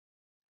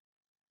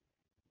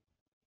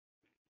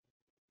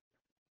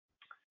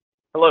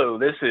Hello,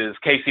 this is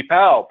Casey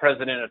Powell,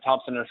 President of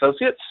Thompson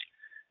Associates,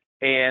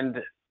 and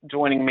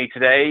joining me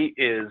today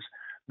is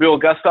Bill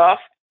Gustav,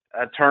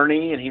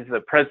 attorney, and he's the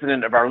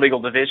president of our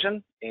legal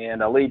division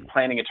and a lead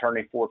planning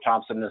attorney for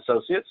Thompson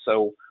Associates.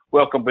 So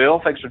welcome,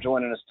 Bill. Thanks for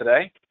joining us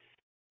today.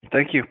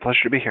 Thank you.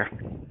 Pleasure to be here.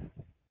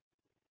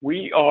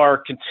 We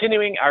are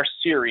continuing our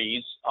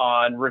series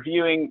on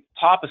reviewing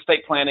top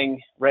estate planning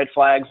red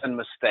flags and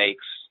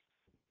mistakes,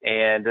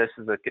 and this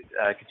is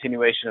a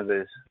continuation of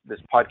this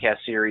podcast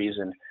series.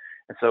 And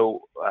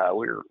so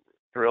we're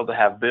thrilled to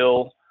have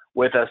Bill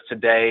with us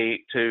today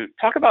to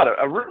talk about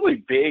a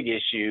really big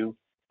issue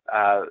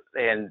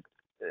and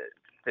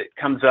that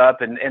comes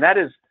up, and that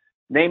is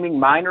naming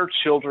minor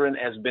children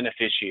as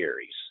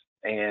beneficiaries,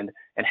 and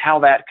how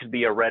that could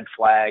be a red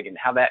flag and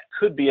how that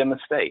could be a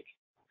mistake.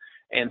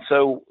 And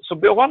so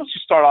Bill, why don't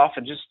you start off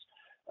and just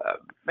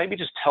maybe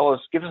just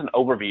give us an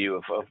overview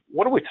of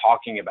what are we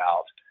talking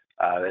about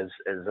as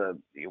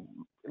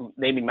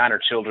naming minor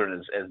children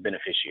as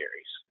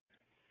beneficiaries?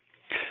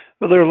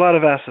 Well, there are a lot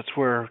of assets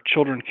where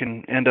children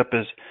can end up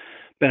as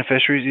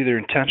beneficiaries, either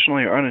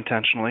intentionally or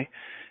unintentionally.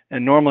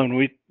 And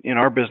normally, in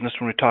our business,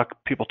 when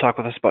people talk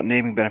with us about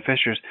naming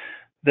beneficiaries,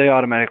 they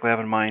automatically have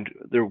in mind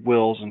their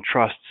wills and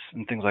trusts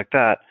and things like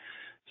that.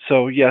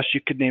 So yes,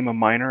 you could name a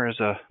minor as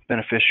a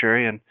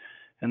beneficiary, and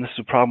this is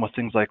a problem with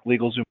things like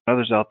LegalZoom and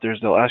others out there, is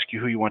they'll ask you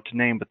who you want to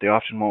name, but they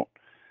often won't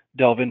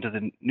delve into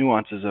the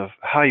nuances of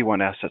how you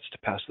want assets to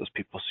pass to those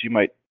people. So you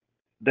might,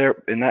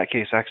 in that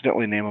case,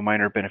 accidentally name a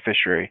minor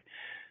beneficiary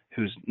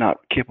who's not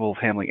capable of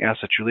handling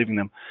assets you're leaving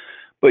them.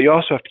 But you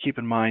also have to keep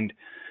in mind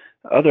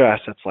other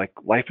assets like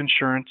life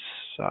insurance,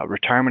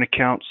 retirement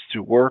accounts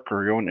through work,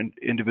 or your own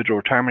individual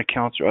retirement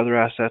accounts, or other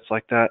assets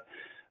like that,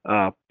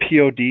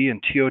 POD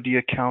and TOD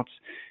accounts,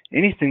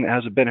 anything that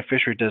has a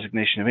beneficiary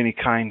designation of any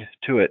kind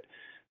to it.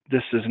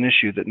 This is an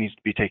issue that needs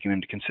to be taken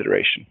into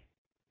consideration.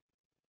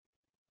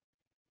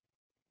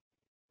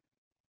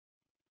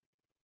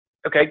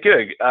 Okay,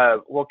 good.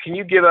 Well, can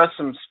you give us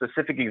some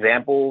specific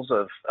examples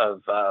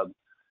of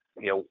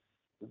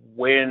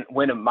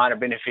when a minor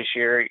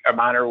beneficiary or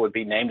minor would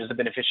be named as a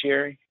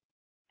beneficiary?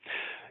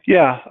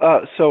 Yeah.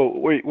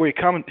 So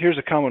here's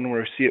a common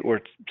where we see it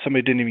where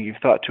somebody didn't even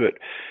give thought to it.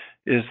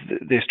 Is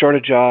they start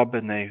a job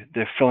and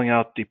they're filling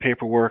out the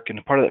paperwork,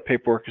 and part of that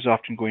paperwork is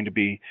often going to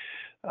be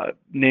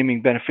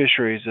naming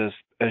beneficiaries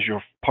as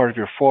your part of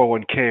your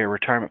 401k or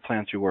retirement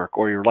plan through work,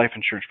 or your life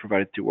insurance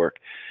provided through work.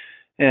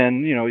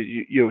 And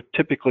you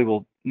typically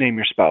will name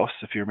your spouse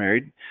if you're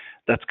married.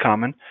 That's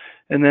common.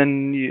 And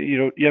then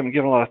you haven't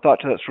given a lot of thought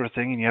to that sort of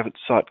thing, and you haven't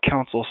sought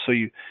counsel, so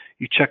you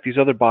check these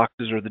other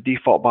boxes, or the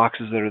default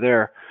boxes that are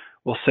there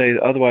will say,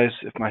 otherwise,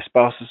 if my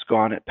spouse is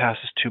gone, it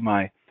passes to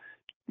my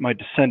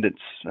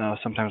descendants.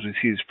 Sometimes we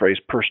see this phrase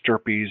per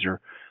stirpes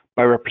or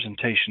by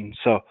representation.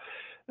 So,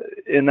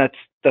 and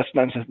that's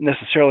not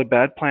necessarily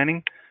bad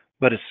planning,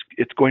 but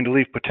it's going to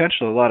leave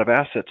potentially a lot of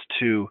assets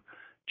to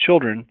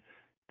children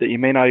that you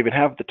may not even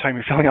have at the time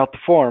you're filling out the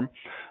form,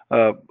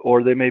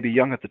 or they may be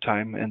young at the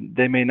time, and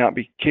they may not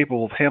be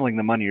capable of handling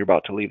the money you're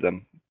about to leave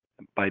them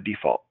by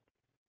default.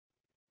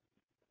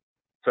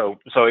 So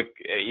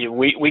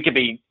we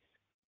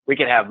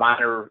could have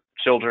minor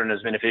children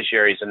as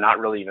beneficiaries and not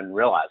really even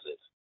realize it.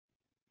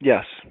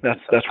 Yes,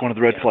 that's one of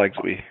the red flags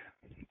that we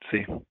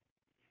see.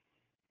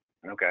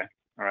 Okay,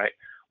 all right.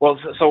 Well,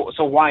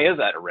 so why is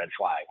that a red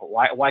flag?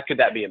 Why could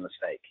that be a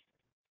mistake?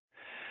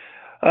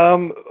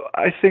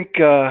 I think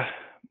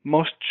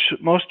most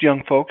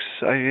young folks,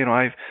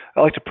 I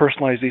like to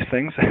personalize these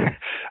things.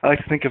 I like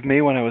to think of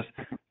me when I was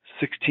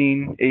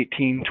 16,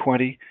 18,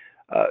 20,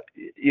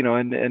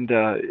 and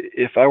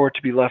if I were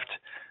to be left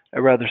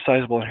a rather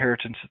sizable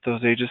inheritance at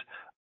those ages,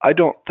 I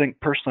don't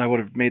think personally I would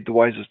have made the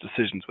wisest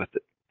decisions with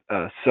it.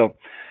 So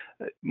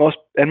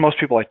most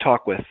people I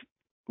talk with,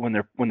 when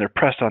they're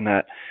pressed on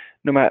that,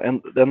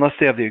 unless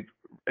they have the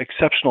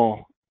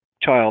exceptional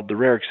child, the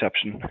rare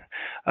exception,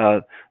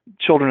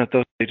 children at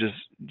those ages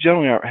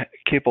generally aren't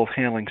capable of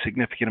handling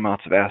significant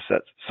amounts of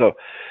assets. So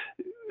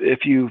if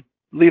you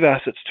leave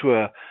assets to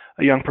a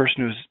young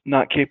person who's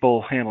not capable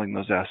of handling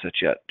those assets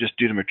yet, just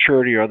due to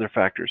maturity or other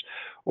factors,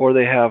 or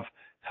they have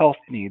health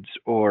needs,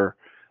 or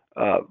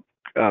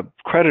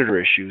creditor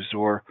issues,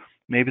 or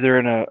maybe they're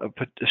in a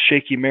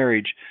shaky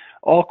marriage,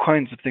 all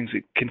kinds of things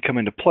that can come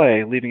into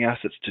play, leaving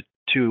assets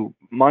to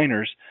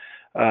minors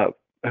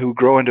who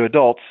grow into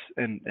adults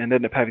and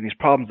end up having these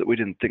problems that we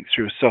didn't think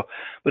through. So,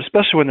 but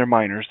especially when they're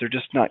minors, they're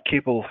just not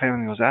capable of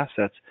handling those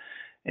assets,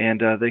 and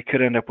they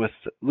could end up with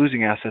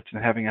losing assets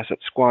and having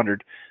assets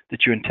squandered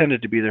that you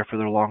intended to be there for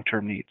their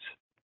long-term needs.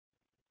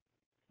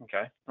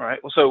 Okay, all right.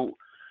 Well, so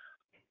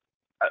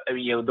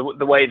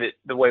the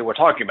way we're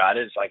talking about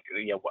it is like,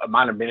 a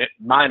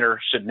minor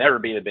should never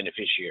be the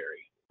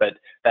beneficiary, but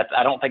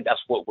I don't think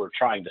that's what we're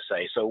trying to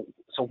say. So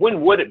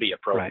when would it be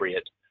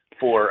appropriate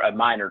for a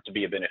minor to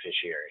be a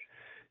beneficiary?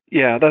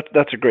 Yeah,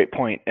 that's a great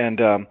point. And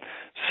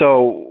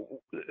so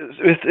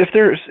if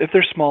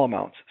there's small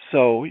amounts,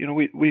 so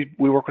we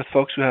work with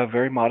folks who have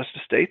very modest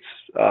estates.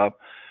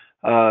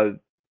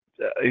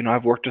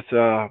 I've worked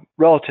with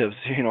relatives,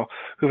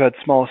 who've had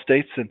small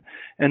estates,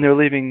 and they're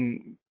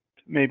leaving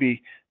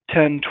maybe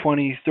 $10,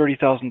 $20,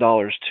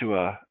 $30,000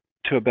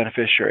 to a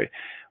beneficiary.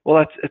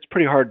 Well, it's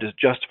pretty hard to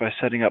justify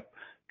setting up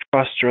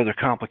trusts or other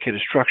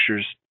complicated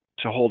structures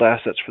to hold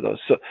assets for those.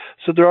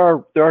 So there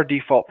are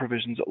default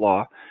provisions at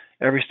law.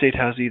 Every state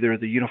has either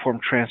the Uniform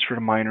Transfer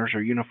to Minors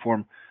or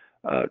Uniform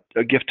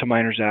a Gift to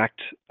Minors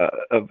Act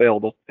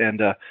available, and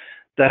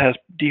that has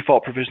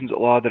default provisions at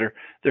law they're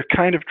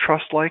kind of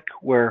trust-like,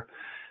 where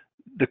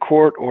the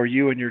court or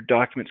you and your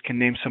documents can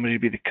name somebody to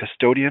be the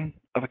custodian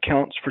of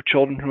accounts for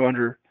children who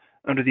are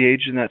under the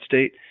age in that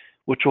state,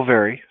 which will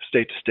vary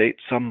state to state.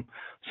 Some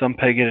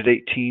peg it at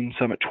 18,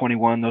 some at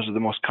 21. Those are the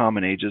most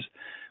common ages.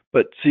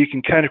 But so you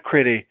can kind of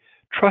create a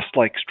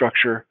trust-like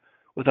structure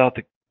without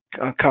the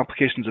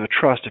complications of a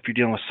trust if you're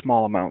dealing with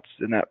small amounts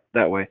in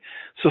that way.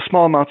 So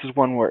small amounts is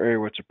one area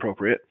where it's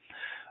appropriate.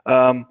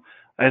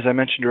 As I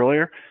mentioned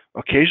earlier,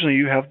 occasionally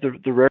you have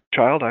the rare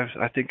child.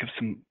 I think of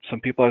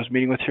some people I was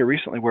meeting with here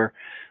recently where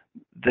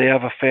they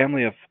have a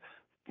family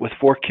with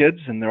 4 kids,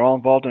 and they're all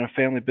involved in a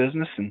family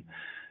business, and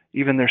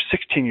even their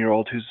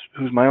 16-year-old,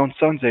 who's my own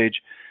son's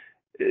age,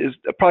 is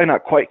probably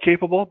not quite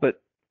capable,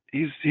 but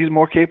he's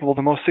more capable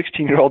than most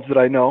 16-year-olds that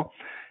I know.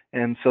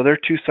 And so their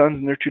 2 sons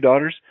and their 2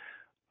 daughters,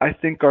 I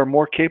think, are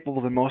more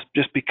capable than most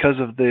just because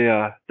of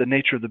the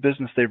nature of the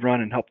business they've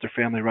run and helped their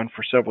family run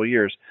for several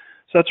years.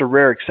 So that's a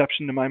rare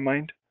exception to my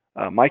mind.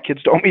 My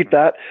kids don't meet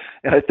that,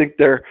 and I think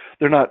they're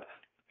not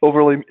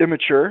overly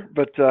immature,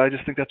 but I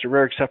just think that's a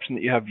rare exception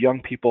that you have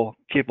young people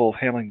capable of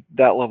handling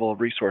that level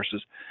of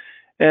resources.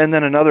 And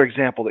then another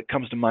example that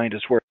comes to mind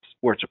is where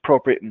it's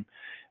appropriate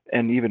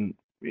and even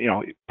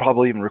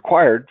probably even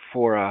required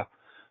for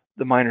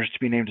the minors to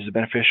be named as a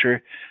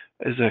beneficiary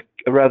is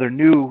a rather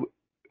new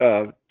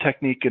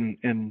technique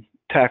in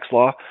tax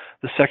law.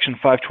 The Section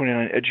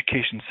 529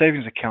 education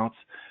savings accounts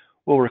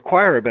will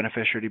require a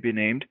beneficiary to be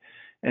named,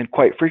 and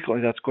quite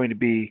frequently that's going to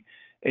be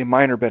a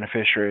minor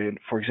beneficiary. And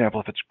for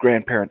example, if it's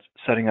grandparents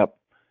setting up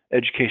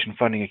education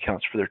funding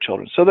accounts for their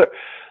children. So that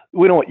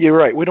you're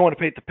right, we don't want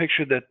to paint the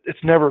picture that it's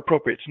never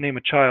appropriate to name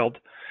a child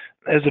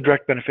as a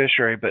direct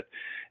beneficiary, but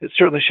it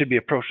certainly should be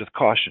approached with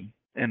caution.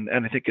 And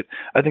I think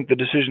the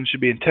decision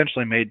should be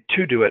intentionally made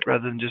to do it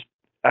rather than just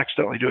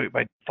accidentally doing it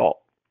by default.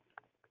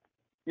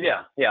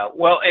 Yeah.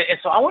 Well, and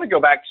so I want to go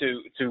back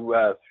to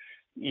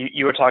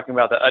you were talking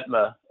about the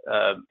UTMA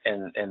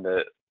and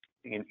the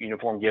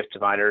Uniform Gift to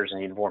Minors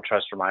and Uniform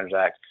Trust for Minors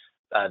Act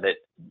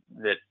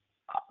that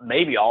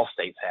maybe all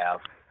states have,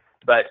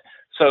 but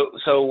so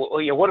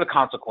what are the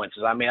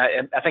consequences? I mean,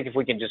 I think if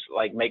we can just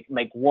like make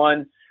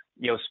one,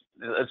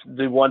 let's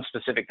do one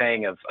specific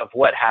thing of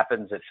what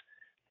happens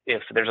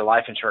if there's a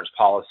life insurance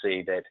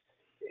policy that,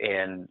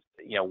 and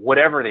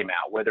whatever the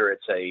amount, whether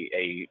it's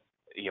a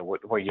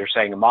where you're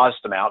saying a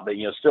modest amount, but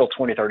still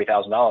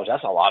 $20,000-$30,000,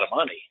 that's a lot of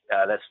money.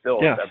 That's still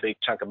a big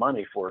chunk of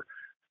money for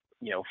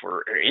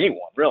for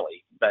anyone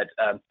really. But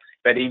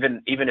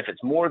even if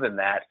it's more than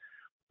that,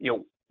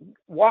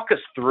 walk us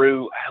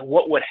through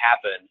what would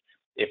happen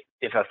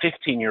if a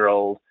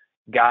 15-year-old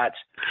got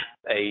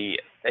a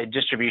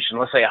distribution,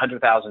 let's say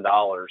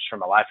 $100,000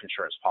 from a life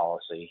insurance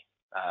policy,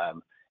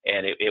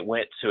 and it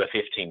went to a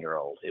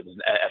 15-year-old. It was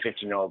a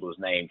 15-year-old was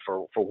named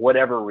for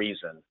whatever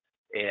reason,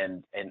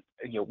 and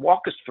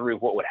walk us through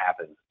what would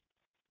happen.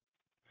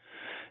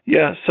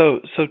 Yeah,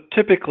 so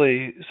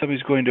typically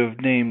somebody's going to have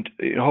named,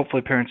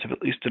 hopefully parents have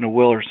at least in a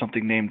will or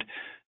something named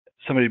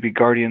somebody to be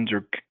guardians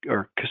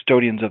or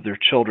custodians of their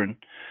children.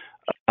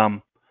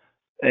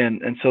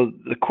 And so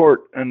the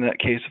court in that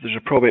case, if there's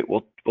a probate,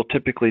 will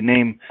typically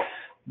name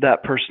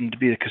that person to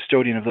be the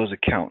custodian of those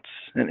accounts.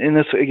 And in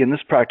this, again,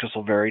 this practice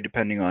will vary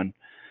depending on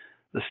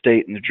the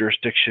state and the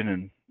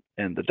jurisdiction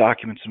and the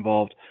documents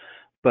involved.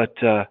 But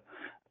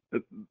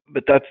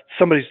that's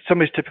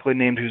somebody's typically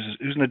named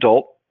who's an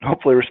adult,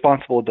 hopefully a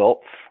responsible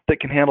adult that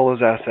can handle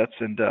those assets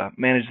and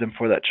manage them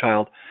for that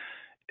child.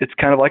 It's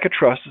kind of like a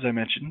trust, as I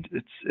mentioned.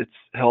 It's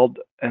held,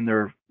 and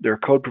there are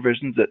code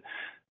provisions that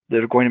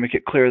are going to make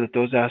it clear that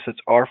those assets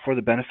are for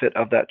the benefit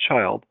of that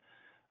child.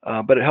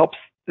 But it helps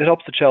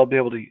the child be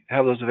able to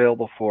have those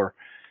available for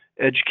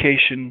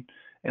education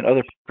and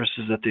other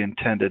purposes that they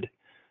intended.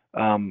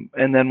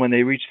 And then when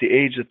they reach the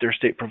age that their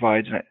state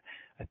provides, and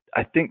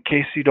I think,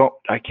 Casey,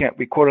 I can't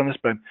be quoted on this,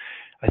 but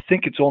I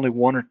think it's only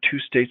 1 or 2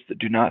 states that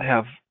do not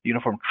have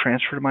Uniform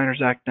Transfer to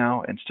Minors Act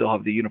now and still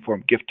have the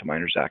Uniform Gift to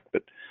Minors Act.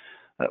 But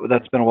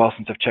that's been a while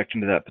since I've checked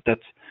into that. But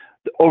that's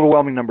the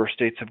overwhelming number of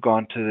states have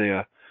gone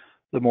to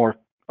the more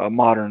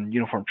modern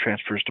Uniform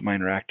Transfers to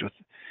Minor Act, with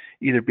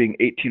either being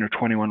 18 or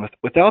 21.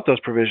 Without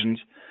those provisions,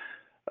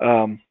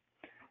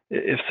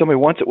 if somebody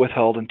wants it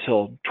withheld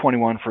until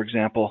 21, for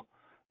example,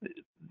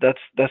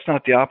 that's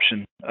not the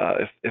option.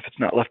 If it's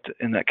not left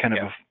in that kind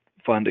of a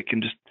fund, it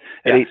can just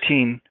at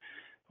 18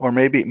 or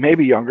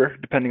maybe younger,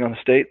 depending on the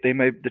state,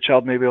 the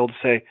child may be able to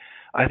say,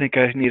 "I think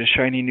I need a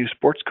shiny new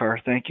sports car.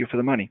 Thank you for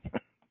the money."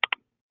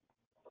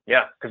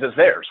 Yeah, because it's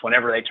theirs.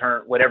 Whenever they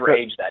turn, whatever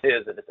age that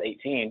is, if it's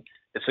 18,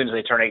 as soon as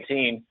they turn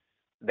 18,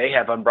 they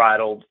have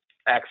unbridled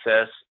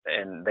access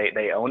and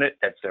they own it.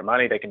 That's their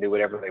money. They can do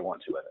whatever they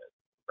want to with it,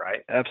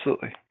 right?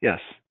 Absolutely. Yes.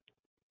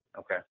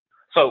 Okay.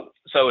 So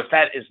if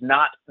that is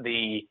not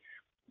the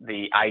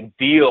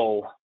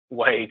ideal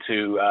way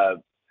to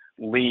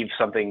leave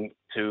something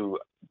to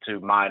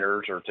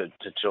minors or to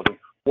children,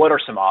 what are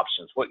some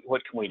options?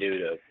 What can we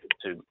do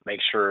to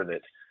make sure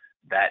that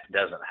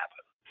doesn't happen?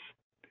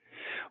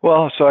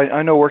 Well, so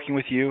I know working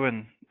with you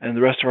and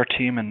the rest of our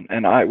team and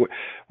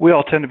we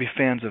all tend to be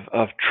fans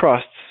of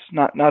trusts,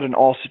 not in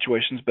all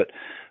situations, but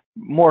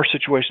more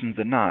situations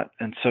than not.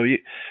 And so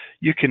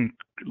you can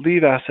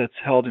leave assets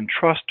held in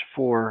trust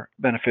for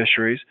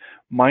beneficiaries,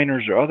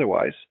 minors or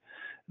otherwise,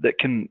 that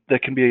can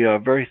be a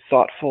very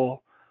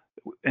thoughtful,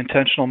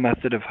 intentional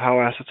method of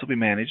how assets will be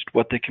managed,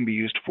 what they can be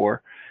used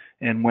for,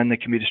 and when they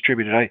can be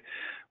distributed.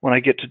 When I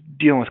get to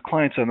dealing with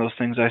clients on those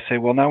things, I say,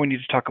 well, now we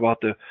need to talk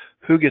about the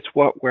who gets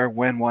what, where,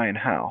 when, why, and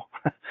how,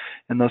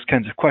 and those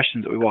kinds of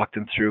questions that we walk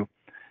them through.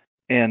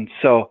 And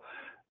so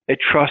a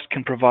trust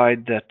can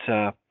provide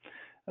that.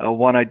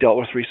 One I dealt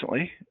with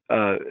recently,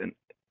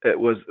 it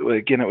was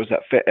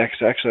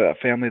that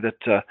family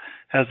that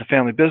has the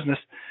family business.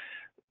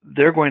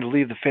 They're going to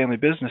leave the family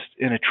business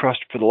in a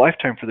trust for the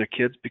lifetime for their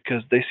kids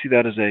because they see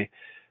that as we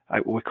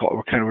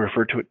kind of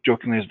refer to it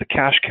jokingly as the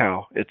cash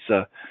cow.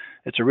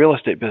 It's a real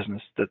estate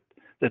business that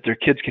their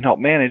kids can help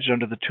manage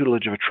under the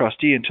tutelage of a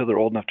trustee until they're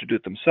old enough to do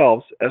it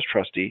themselves as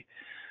trustee.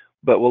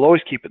 But we'll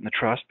always keep it in the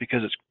trust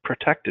because it's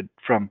protected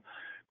from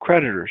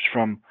creditors,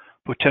 from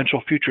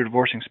potential future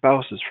divorcing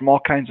spouses, from all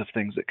kinds of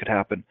things that could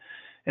happen,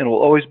 and it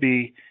will always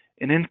be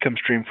an income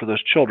stream for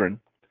those children,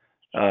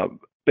 at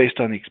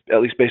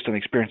least based on the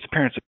experience the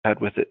parents have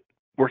had with it,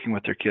 working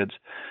with their kids.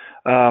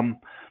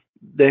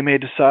 They may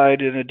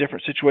decide in a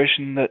different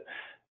situation that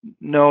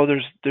no,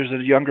 there's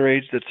a younger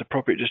age that's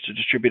appropriate just to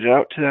distribute it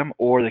out to them,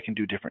 or they can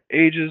do different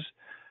ages.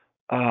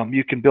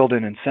 You can build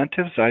in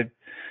incentives.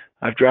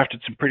 I've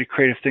drafted some pretty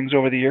creative things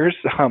over the years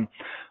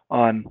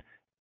on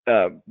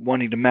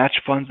wanting to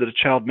match funds that a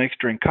child makes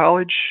during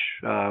college,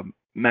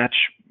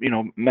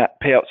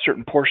 pay out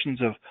certain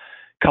portions of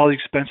college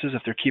expenses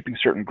if they're keeping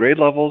certain grade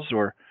levels,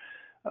 or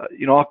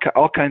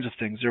all kinds of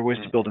things. There are ways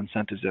to build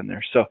incentives in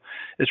there. So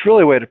it's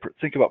really a way to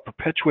think about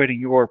perpetuating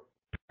your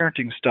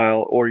parenting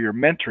style or your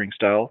mentoring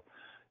style,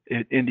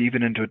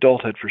 even into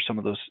adulthood for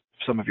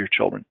some of your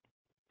children.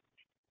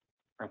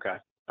 Okay.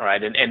 All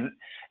right. And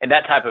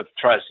that type of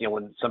trust,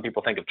 when some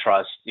people think of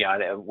trust,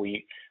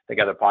 we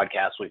think other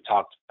podcasts we've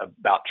talked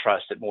about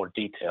trust in more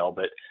detail,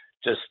 but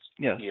just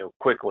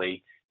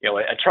quickly,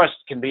 a trust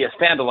can be a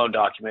standalone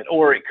document,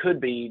 or it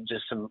could be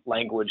just some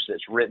language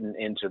that's written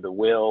into the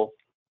will,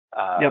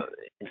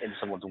 in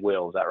someone's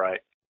will. Is that right?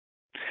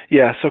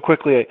 Yeah. So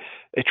quickly,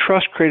 a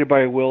trust created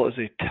by a will is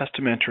a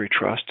testamentary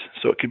trust.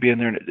 So it could be in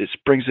there and it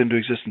springs into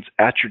existence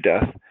at your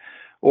death.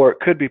 Or it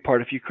could be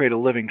part, if you create a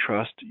living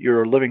trust,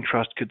 your living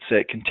trust could say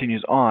it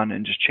continues on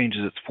and just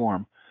changes its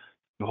form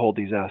to hold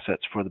these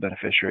assets for the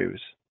beneficiaries.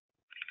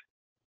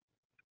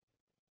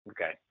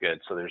 Okay,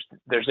 good. So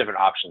there's different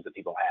options that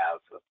people have.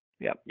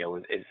 Yeah.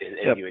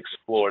 If you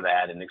explore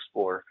that and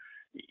explore,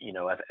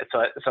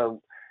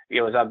 so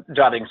as I'm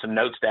jotting some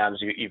notes down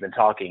as you've been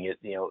talking, it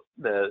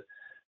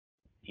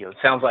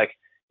sounds like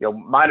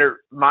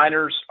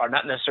minors are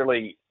not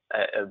necessarily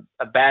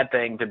a bad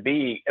thing to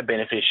be a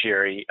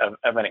beneficiary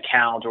of an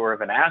account or of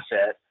an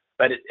asset,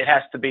 but it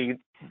has to be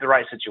the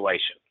right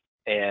situation.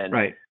 And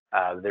right.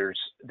 There's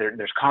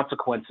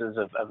consequences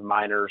of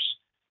minors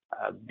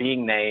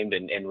being named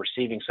and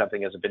receiving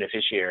something as a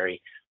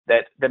beneficiary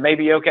that may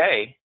be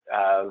okay.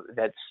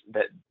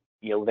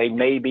 They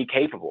may be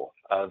capable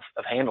of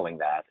handling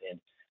that,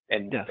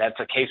 and yes. That's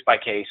a case by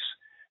case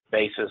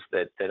basis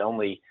that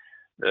only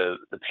the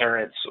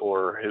parents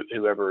or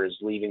whoever is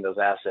leaving those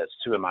assets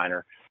to a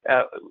minor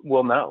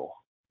will know.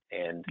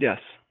 And yes.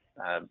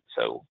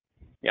 So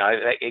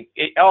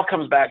it all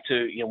comes back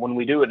to when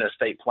we do an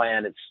estate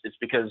plan, it's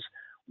because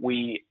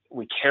we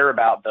care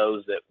about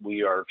those that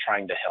we are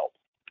trying to help,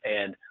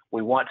 and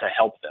we want to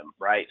help them,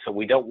 right? So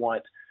we don't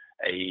want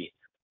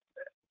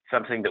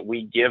something that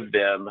we give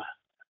them,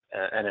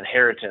 an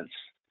inheritance.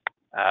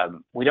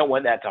 We don't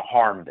want that to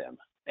harm them,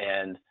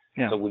 and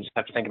so we just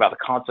have to think about the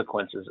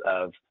consequences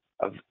of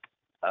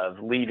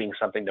leaving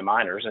something to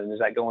minors, and is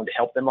that going to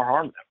help them or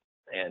harm them?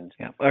 And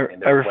I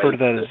refer to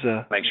that as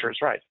make sure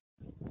it's right.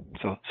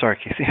 So sorry,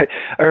 Casey.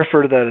 I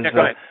refer to that as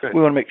go ahead.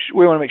 we want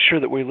to make sure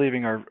that we're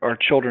leaving our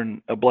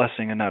children a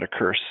blessing and not a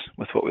curse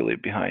with what we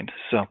leave behind.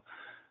 So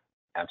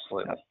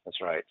absolutely,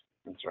 that's right.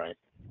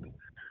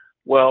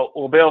 Well,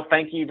 Bill,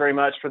 thank you very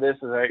much for this.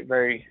 It's very,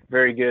 very,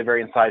 very good,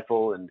 very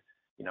insightful, and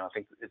I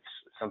think it's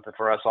something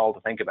for us all to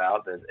think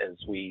about as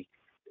we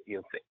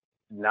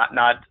not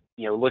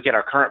look at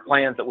our current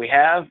plans that we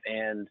have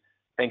and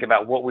think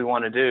about what we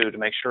want to do to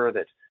make sure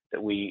that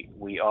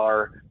we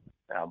are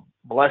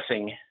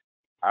blessing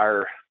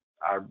our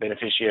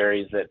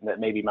beneficiaries that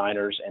may be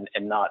minors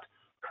and not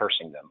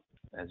cursing them,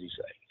 as you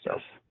say. So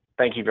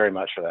thank you very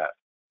much for that.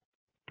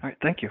 All right,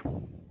 thank you.